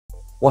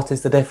What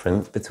is the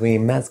difference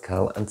between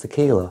mezcal and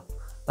tequila?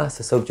 That's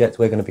the subject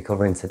we're going to be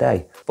covering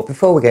today. But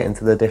before we get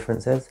into the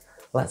differences,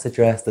 let's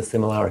address the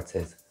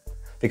similarities.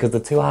 Because the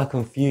two are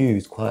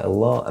confused quite a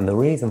lot, and the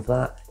reason for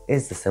that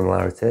is the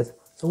similarities,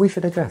 so we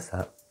should address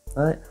that,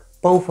 right?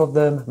 Both of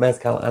them,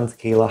 mezcal and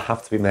tequila,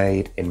 have to be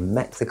made in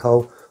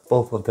Mexico.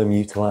 Both of them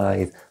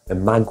utilize the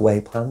maguey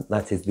plant,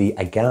 that is the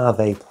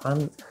agave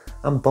plant,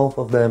 and both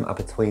of them are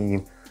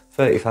between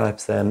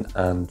 35%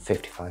 and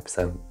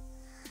 55%,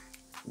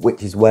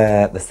 which is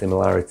where the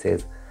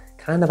similarities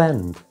kind of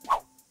end,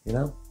 you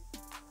know?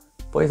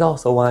 But it's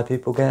also why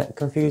people get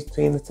confused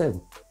between the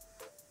two.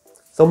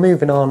 So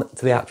moving on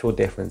to the actual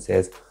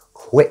differences,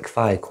 quick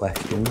fire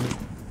questions.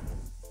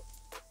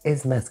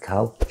 Is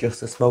mezcal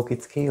just a smoky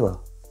tequila?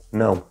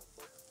 No.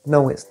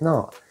 No, it's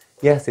not.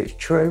 Yes, it's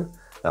true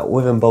that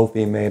with them both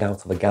being made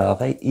out of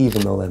agave,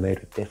 even though they're made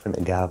with different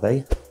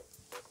agave,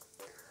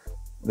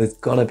 there's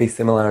gonna be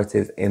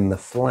similarities in the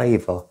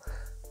flavour,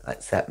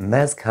 except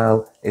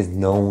mezcal is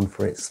known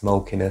for its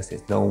smokiness,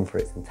 it's known for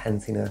its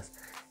intensiness.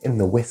 In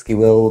the whiskey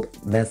world,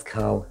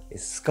 mezcal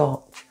is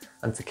Scotch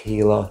and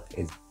tequila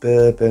is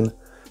bourbon,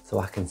 so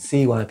I can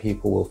see why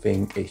people will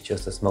think it's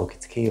just a smoky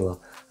tequila.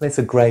 And it's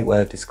a great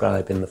way of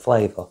describing the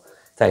flavour.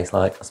 It tastes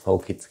like a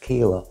smoky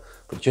tequila,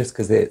 but just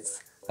because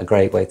it's a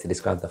great way to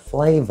describe the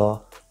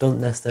flavour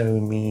doesn't necessarily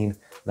mean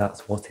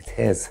that's what it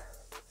is.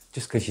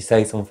 Just because you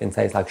say something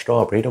tastes like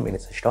strawberry, don't mean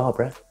it's a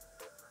strawberry.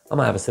 I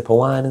might have a sip of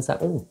wine and say,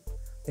 oh,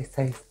 this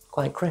tastes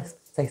quite crisp,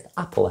 it tastes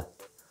apple-y.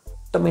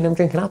 Don't mean I'm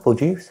drinking apple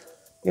juice,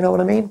 you know what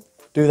I mean?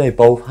 Do they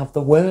both have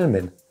the worm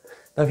in?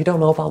 Now if you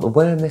don't know about the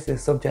worm, this is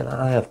a subject that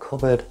I have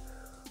covered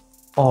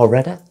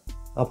already.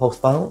 I'll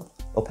post file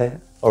up here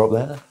or up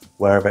there,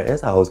 wherever it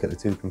is. I always get the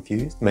two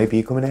confused. Maybe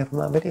you're coming here from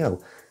that video.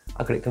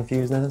 I got it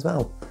confused then as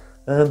well.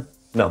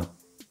 No,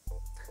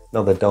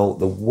 they don't.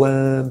 The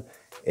worm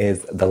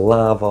is the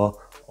larva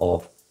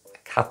of a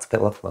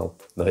caterpillar. Well,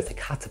 no, it's a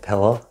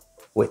caterpillar,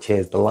 which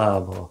is the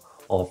larva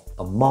of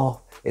a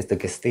moth. It's the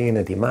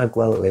Gastina di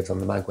Maguel. It lives on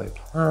the maguey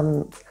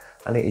plant,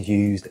 and it is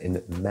used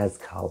in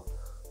mezcal,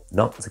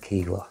 not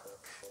tequila.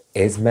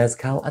 Is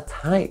mezcal a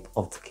type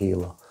of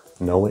tequila?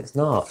 No, it's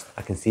not.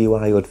 I can see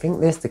why you would think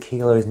this.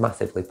 Tequila is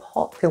massively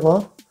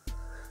popular.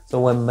 So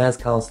when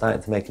mezcal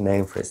started to make a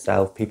name for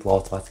itself, people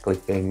automatically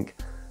think,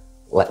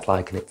 let's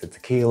liken it to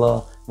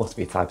tequila, must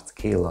be a type of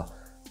tequila.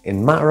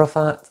 In matter of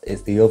fact,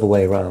 it's the other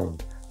way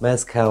around.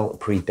 Mezcal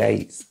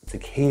predates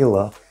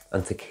tequila,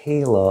 and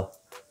tequila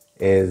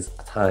is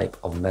a type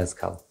of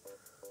mezcal.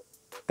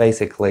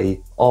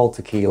 Basically, all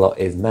tequila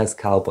is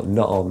mezcal, but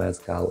not all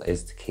mezcal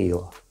is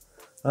tequila,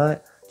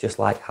 right? Just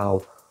like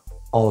how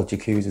all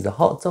jacuzzis are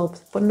hot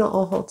tubs, but not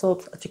all hot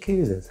tubs are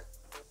jacuzzis.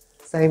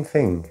 Same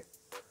thing.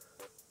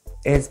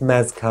 Is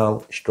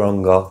mezcal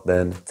stronger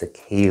than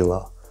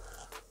tequila?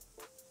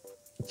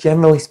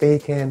 Generally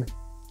speaking,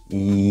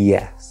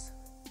 yes.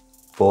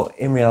 But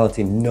in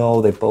reality, no,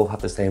 they both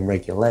have the same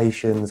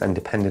regulations, and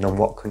depending on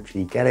what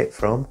country you get it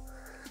from,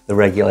 the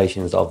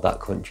regulations of that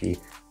country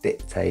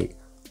dictate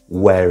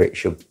where it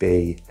should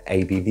be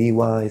ABV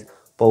wise.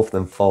 Both of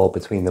them fall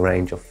between the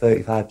range of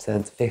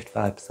 35% to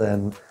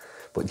 55%.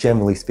 But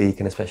generally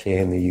speaking, especially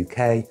in the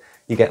UK,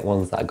 you get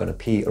ones that are going to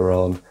peter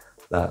on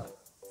that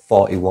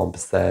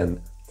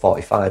 41%,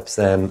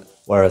 45%,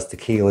 whereas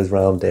tequilas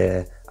around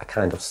here are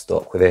kind of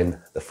stuck within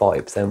the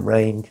 40%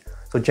 range.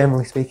 So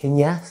generally speaking,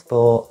 yes,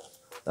 but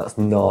that's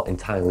not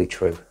entirely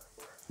true.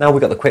 Now we've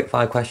got the quick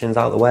fire questions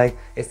out of the way,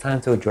 it's time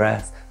to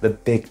address the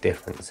big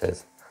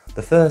differences.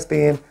 The first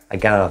being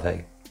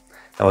agave.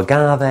 Now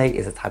agave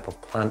is a type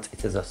of plant,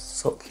 it is a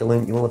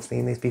succulent, you will have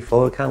seen this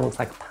before, it kind of looks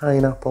like a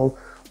pineapple.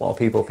 A lot of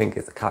people think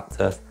it's a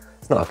cactus.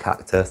 It's not a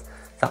cactus.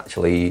 It's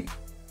actually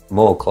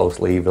more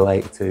closely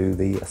related to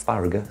the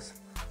asparagus.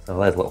 So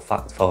there's a little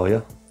fact for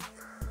you.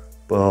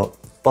 But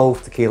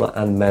both tequila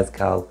and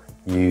mezcal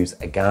use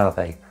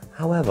agave.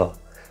 However,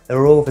 there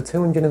are over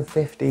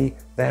 250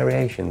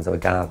 variations of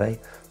agave,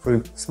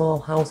 through small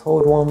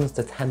household ones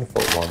to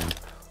 10-foot ones.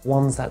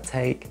 Ones that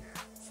take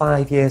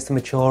 5 years to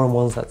mature and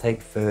ones that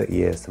take 30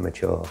 years to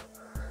mature.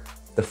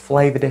 The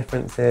flavour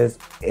differences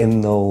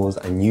in those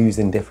and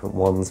using different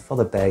ones for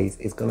the base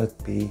is going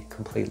to be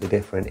completely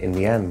different in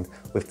the end.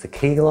 With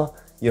tequila,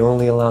 you're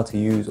only allowed to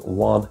use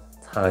one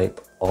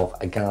type of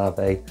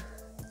agave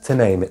to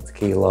name it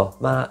tequila.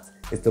 That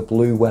is the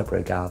Blue Weber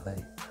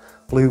agave.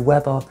 Blue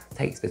Weber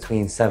takes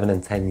between 7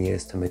 and 10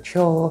 years to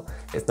mature.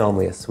 It's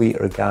normally a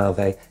sweeter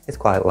agave, it's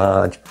quite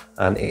large,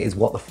 and it is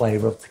what the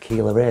flavour of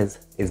tequila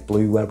is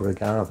Blue Weber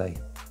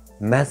agave.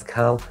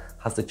 Mezcal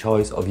has the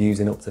choice of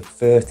using up to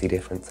 30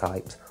 different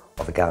types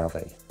of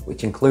agave,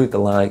 which include the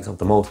likes of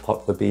the most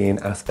popular being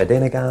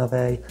Aspidin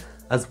agave,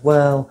 as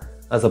well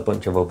as a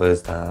bunch of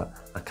others that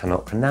I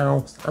cannot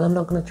pronounce and I'm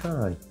not going to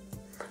try.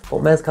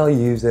 But mezcal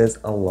uses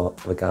a lot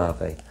of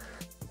agave.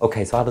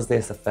 Okay, so how does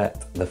this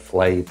affect the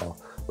flavour?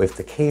 With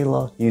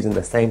tequila, using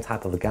the same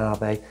type of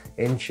agave, it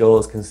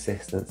ensures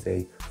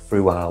consistency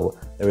throughout.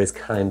 There is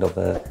kind of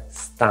a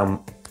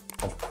stamp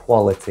of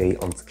quality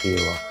on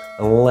tequila,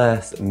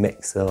 unless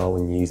mixer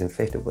when you're using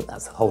 50, but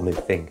that's a whole new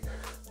thing.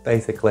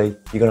 Basically,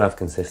 you're going to have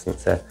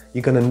consistency.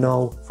 You're going to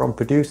know from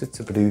producer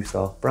to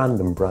producer, brand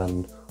and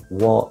brand,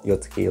 what your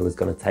tequila is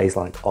going to taste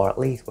like, or at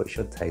least what it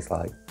should taste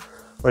like.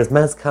 Whereas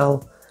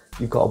mezcal,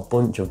 you've got a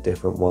bunch of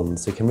different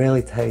ones, so you can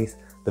really taste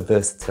the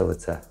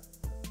versatility.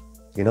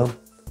 You know,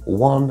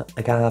 one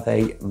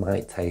agave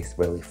might taste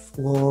really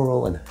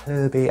floral and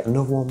herby,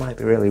 another one might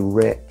be really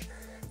rich,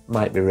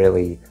 might be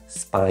really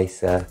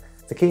spicy.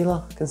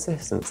 Tequila,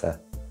 consistency.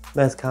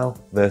 Mezcal,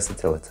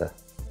 versatility.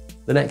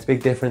 The next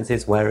big difference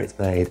is where it's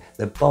made.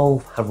 They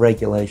both have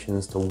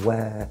regulations to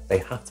where they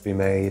have to be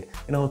made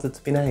in order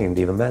to be named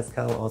either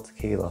mezcal or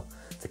tequila.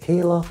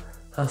 Tequila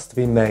has to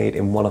be made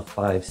in one of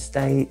 5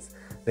 states.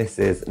 This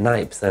is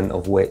 90%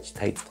 of which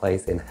takes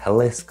place in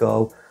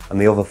Jalisco, and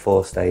the other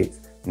 4 states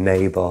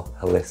neighbour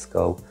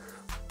Jalisco.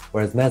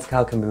 Whereas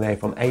mezcal can be made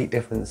from 8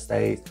 different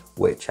states,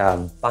 which are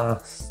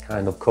vast,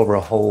 kind of cover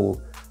a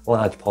whole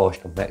large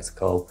portion of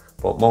Mexico,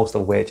 but most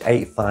of which,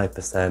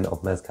 85%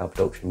 of mezcal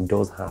production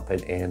does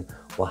happen in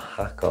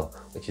Oaxaca,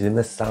 which is in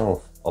the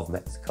south of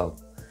Mexico.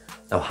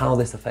 Now, how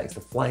this affects the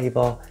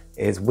flavour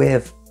is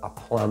with a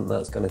plant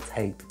that's going to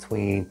take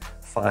between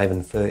 5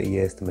 and 30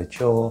 years to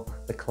mature,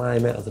 the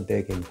climate has a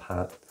big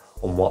impact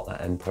on what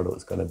that end product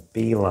is going to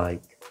be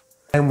like.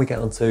 Then we get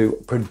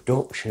onto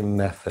production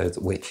methods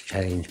which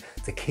change.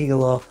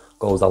 Tequila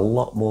goes a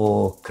lot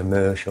more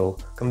commercial,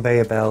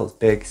 conveyor belts,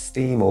 big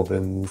steam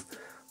ovens.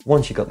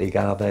 Once you've got the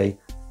agave,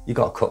 you've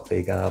got to cook the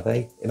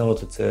agave in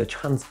order to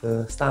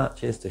transfer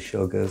starches to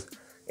sugars.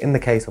 In the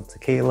case of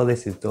tequila,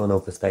 this is done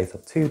over the space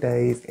of 2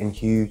 days in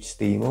huge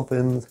steam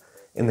ovens.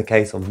 In the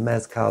case of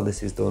mezcal,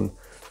 this is done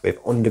with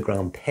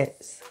underground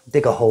pits.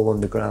 Dig a hole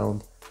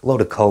underground,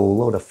 load of coal,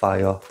 load of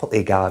fire, put the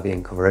agave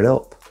in, cover it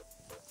up.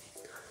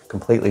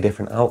 Completely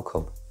different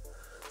outcome.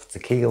 For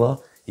tequila,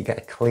 you get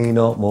a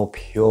cleaner, more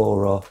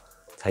purer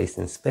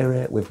tasting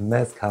spirit. With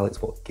mezcal,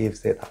 it's what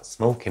gives it that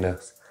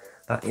smokiness.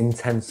 That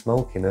intense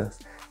smokiness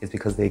is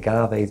because the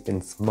agave has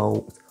been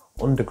smoked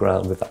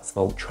underground with that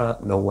smoke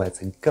trap, nowhere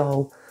to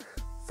go,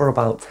 for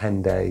about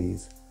 10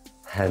 days.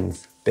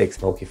 Hence, big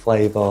smoky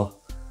flavour,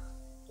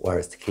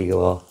 whereas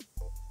tequila,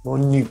 more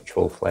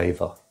neutral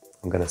flavour,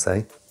 I'm going to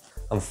say.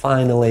 And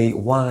finally,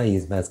 why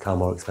is mezcal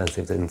more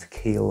expensive than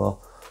tequila?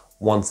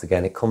 Once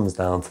again, it comes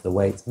down to the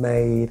way it's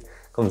made,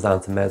 comes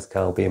down to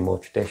mezcal being more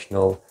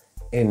traditional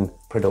in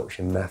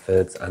production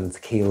methods and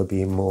tequila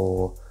being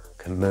more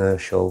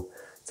commercial.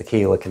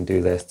 Tequila can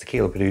do this,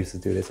 tequila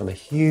producers do this on a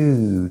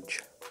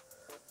huge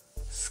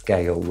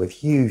scale with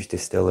huge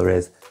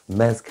distilleries.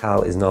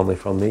 Mezcal is normally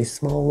from these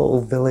small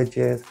little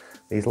villages,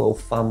 these little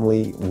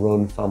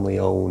family-run,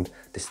 family-owned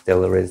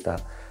distilleries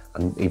that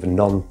are either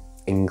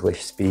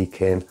non-English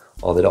speaking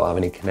or they don't have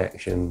any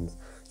connections.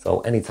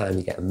 So anytime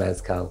you get a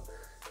mezcal,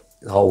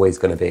 it's always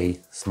going to be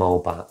small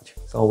batch.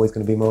 It's always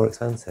going to be more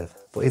expensive.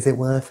 But is it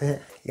worth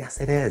it? Yes,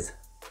 it is.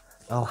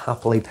 I'll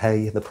happily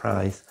pay the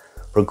price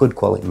for a good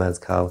quality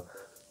mezcal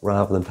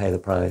rather than pay the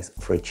price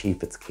for a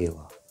cheaper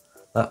tequila.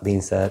 That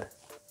being said,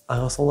 I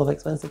also love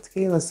expensive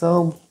tequila,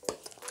 so...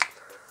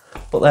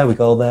 But there we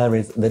go, there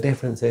is the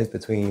differences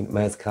between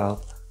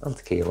mezcal and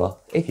tequila.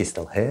 If you're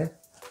still here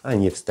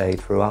and you've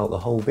stayed throughout the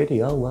whole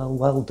video,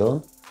 well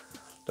done.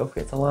 Don't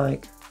forget to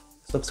like,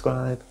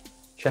 subscribe,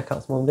 check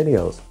out some more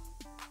videos.